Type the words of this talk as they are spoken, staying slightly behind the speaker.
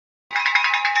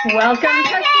Welcome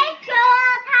to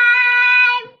school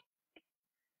time.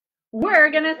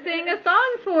 We're going to sing a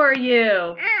song for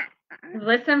you.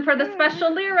 Listen for the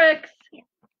special lyrics.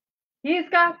 He's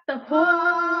got the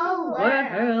whole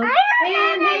world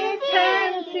in his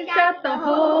hands. He's got the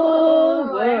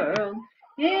whole world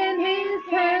in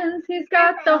his hands. He's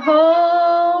got the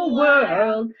whole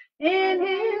world in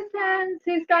his hands.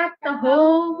 He's got the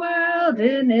whole world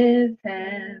in his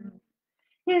hands.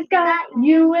 He's got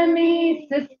you and me,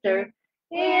 sister,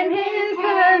 in his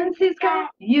hands. He's got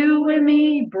you and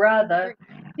me, brother,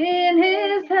 in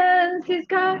his hands. He's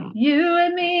got you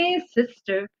and me,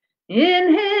 sister,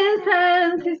 in his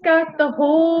hands. He's got the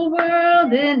whole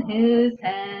world in his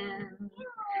hands.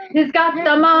 He's got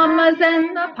the mamas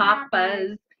and the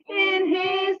papas in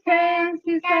his hands.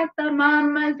 He's got the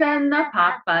mamas and the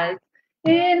papas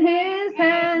in his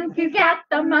hands. He's got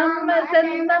the mamas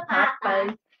and the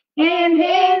papas in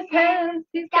his hands.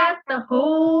 He's got the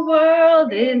whole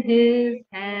world in his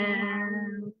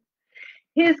hands.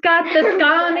 He's got the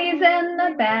Scotties and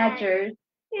the Badgers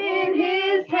in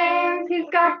his hands. He's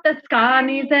got the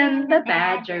Scotties and the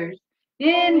Badgers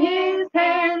in his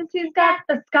hands. He's got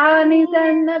the Scotties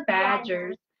and the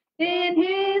Badgers in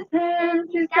his hands.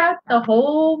 He's got the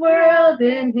whole world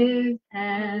in his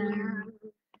hands.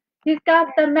 He's got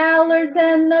the Mallards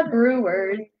and the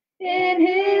Brewers in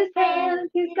his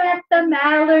hands. He's got the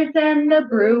Mallards and the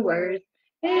Brewers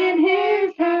in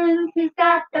his hands. He's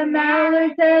got the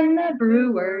Mallards and the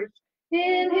Brewers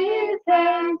in his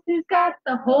hands. He's got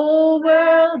the whole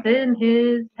world in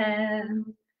his hands.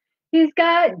 He's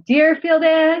got Deerfield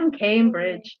and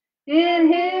Cambridge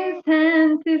in his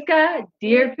hands. He's got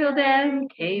Deerfield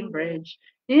and Cambridge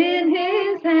in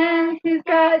his hands. He's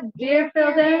got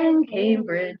Deerfield and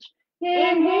Cambridge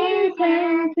in his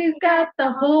hands. He's got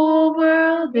the whole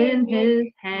world in his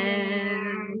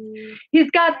hands.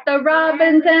 He's got the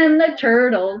robins and the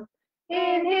turtles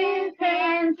in his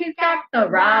hands. He's got the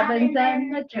robins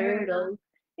and the turtles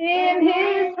in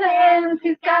his hands.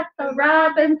 He's got the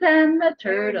robins and the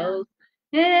turtles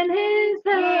in his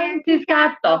hands. He's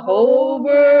got the whole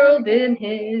world in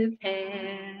his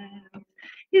hands.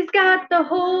 He's got the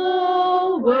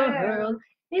whole world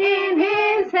in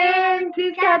his hands.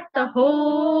 He's got the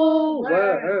whole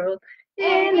world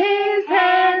in his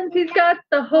hands. He's got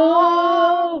the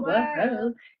whole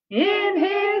world in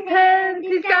his hands.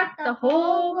 He's got the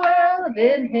whole world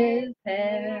in his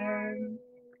hands.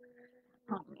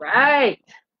 All right.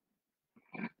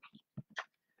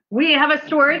 We have a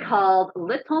story called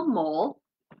Little Mole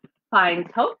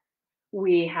Finds Hope.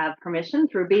 We have permission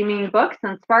through Beaming Books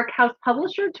and Spark House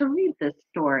Publisher to read this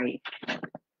story.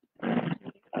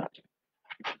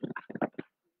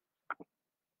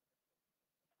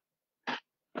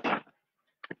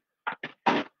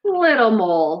 Little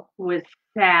Mole was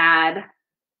sad.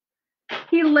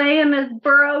 He lay in his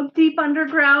burrow deep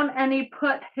underground and he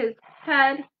put his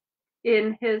head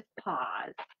in his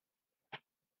paws.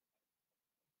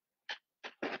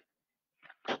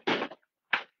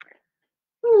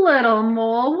 Little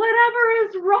Mole, whatever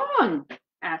is wrong?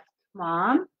 Asked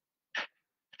Mom.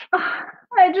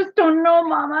 I just don't know,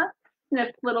 Mama,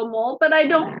 sniffed Little Mole, but I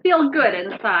don't feel good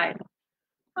inside.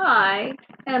 I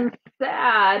am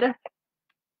sad.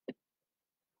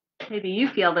 Maybe you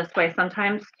feel this way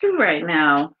sometimes too right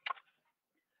now.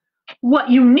 What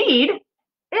you need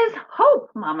is hope,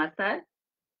 Mama said.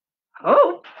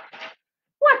 Hope?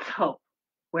 What's hope?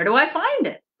 Where do I find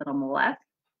it? Little Mole asked.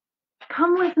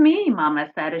 Come with me, Mama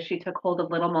said as she took hold of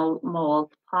Little Mole's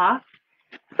paw.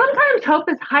 Sometimes hope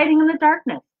is hiding in the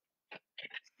darkness.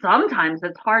 Sometimes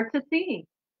it's hard to see,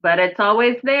 but it's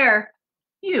always there.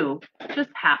 You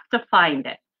just have to find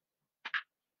it.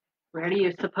 Where do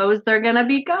you suppose they're going to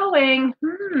be going?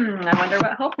 I wonder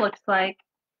what hope looks like.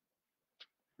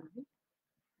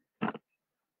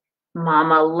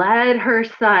 Mama led her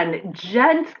son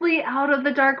gently out of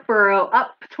the dark burrow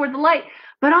up toward the light,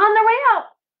 but on the way out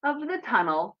of the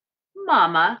tunnel,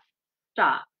 Mama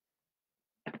stopped.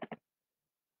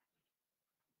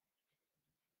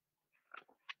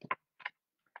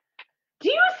 Do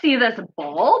you see this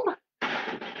bulb?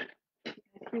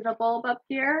 See the bulb up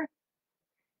here?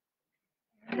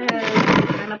 It is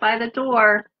kind of by the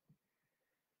door.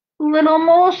 Little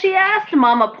Mole, she asked.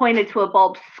 Mama pointed to a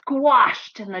bulb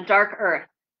squashed in the dark earth.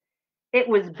 It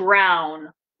was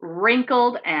brown,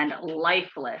 wrinkled, and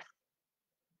lifeless.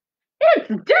 It's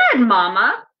dead,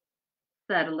 Mama,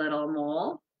 said Little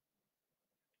Mole.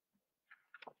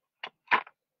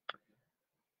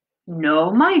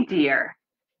 No, my dear,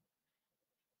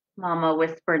 Mama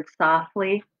whispered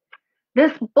softly.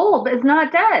 This bulb is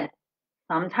not dead.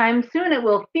 Sometime soon it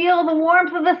will feel the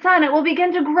warmth of the sun. It will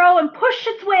begin to grow and push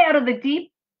its way out of the deep,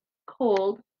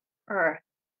 cold earth.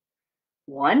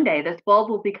 One day this bulb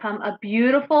will become a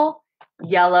beautiful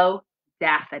yellow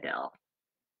daffodil.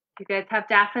 Do you guys have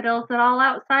daffodils at all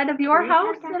outside of your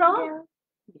house at all?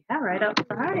 Yeah, right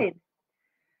outside.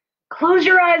 Close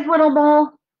your eyes, little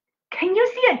mole. Can you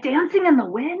see it dancing in the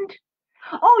wind?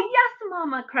 Oh, yes,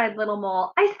 Mama, cried little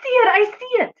mole. I see it, I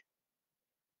see it.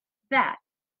 That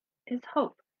is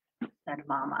hope, said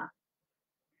Mama.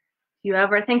 Do you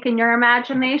ever think in your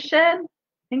imagination?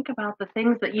 Think about the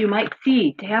things that you might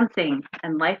see dancing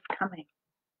and life coming.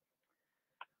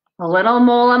 The little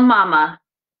mole and Mama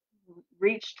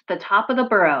reached the top of the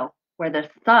burrow where the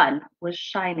sun was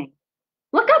shining.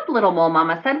 Look up, little mole,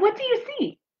 Mama said. What do you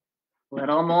see?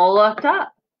 Little mole looked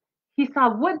up. He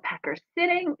saw woodpeckers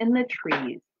sitting in the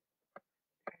trees.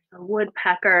 There's a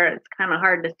woodpecker. It's kind of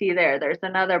hard to see there. There's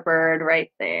another bird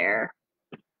right there.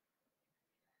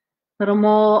 Little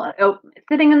mole,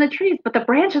 sitting in the trees, but the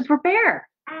branches were bare.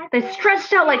 They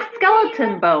stretched out like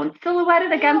skeleton bones,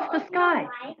 silhouetted against the sky.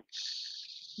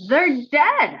 They're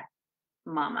dead,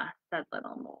 Mama, said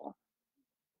little mole.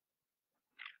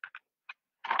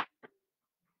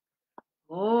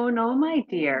 Oh, no, my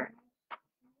dear,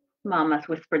 Mama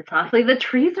whispered softly. The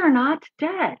trees are not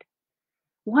dead.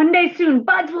 One day soon,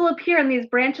 buds will appear and these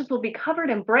branches will be covered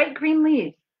in bright green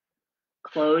leaves.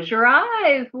 Close your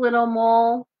eyes, little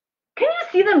mole. Can you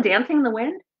see them dancing in the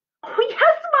wind? Oh,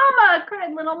 yes, Mama,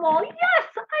 cried little mole. Yes,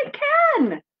 I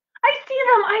can. I see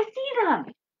them, I see them.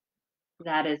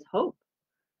 That is hope,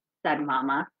 said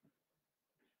Mama.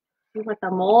 See what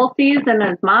the mole sees in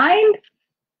his mind?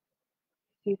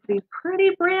 He sees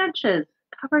pretty branches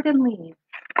covered in leaves.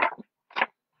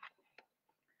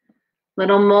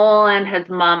 Little mole and his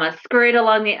Mama scurried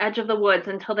along the edge of the woods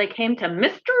until they came to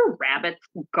Mr. Rabbit's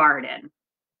garden.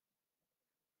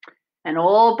 An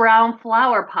old brown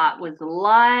flower pot was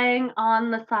lying on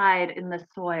the side in the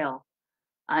soil.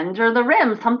 Under the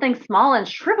rim, something small and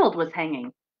shriveled was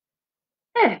hanging.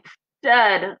 It's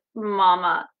dead,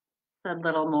 Mama, said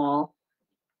little mole.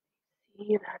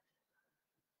 See that?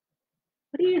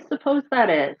 What do you suppose that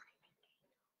is?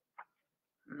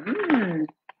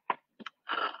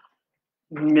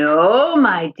 No,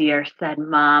 my dear, said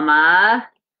Mama.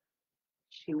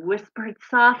 She whispered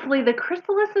softly, the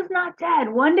chrysalis is not dead.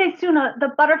 One day soon,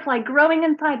 the butterfly growing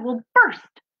inside will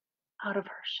burst out of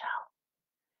her shell.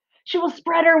 She will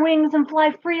spread her wings and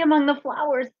fly free among the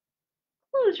flowers.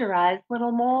 Close your eyes,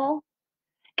 little mole.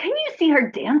 Can you see her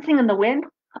dancing in the wind?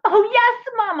 Oh,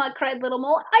 yes, Mama, cried little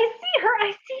mole. I see her,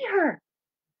 I see her.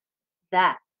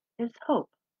 That is hope,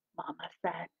 Mama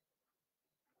said.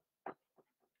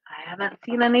 I haven't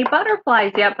seen any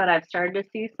butterflies yet, but I've started to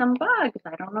see some bugs.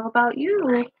 I don't know about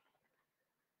you.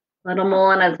 Little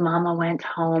mole and his Mama went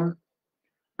home.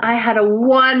 I had a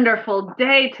wonderful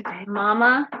day today,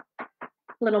 Mama.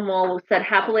 Little mole said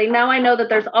happily. Now I know that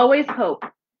there's always hope,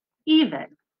 even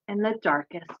in the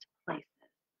darkest places.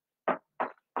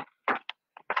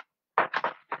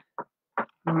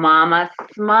 Mama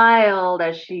smiled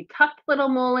as she tucked little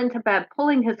mole into bed,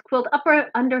 pulling his quilt up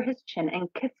under his chin and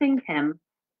kissing him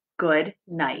good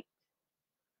night.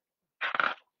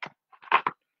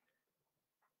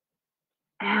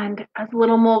 And as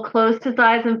little mole closed his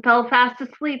eyes and fell fast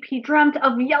asleep, he dreamt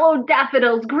of yellow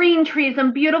daffodils, green trees,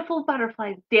 and beautiful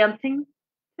butterflies dancing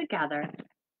together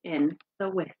in the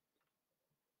wind.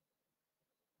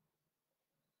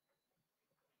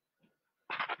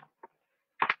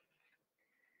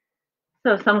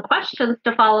 So some questions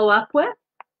to follow up with.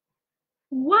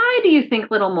 Why do you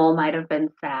think little mole might have been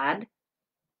sad?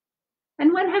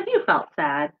 And when have you felt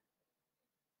sad?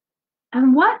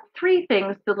 And what three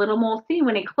things did little mole see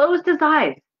when he closed his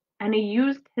eyes and he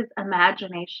used his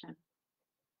imagination?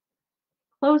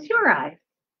 Close your eyes.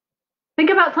 Think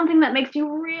about something that makes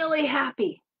you really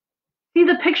happy. See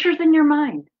the pictures in your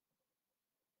mind.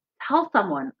 Tell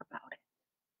someone about it.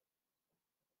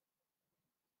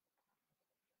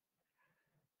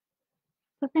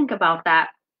 So think about that.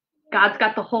 God's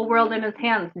got the whole world in his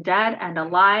hands, dead and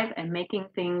alive, and making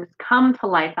things come to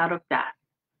life out of death.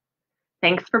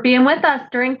 Thanks for being with us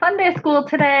during Sunday school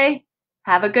today.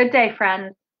 Have a good day,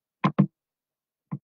 friends.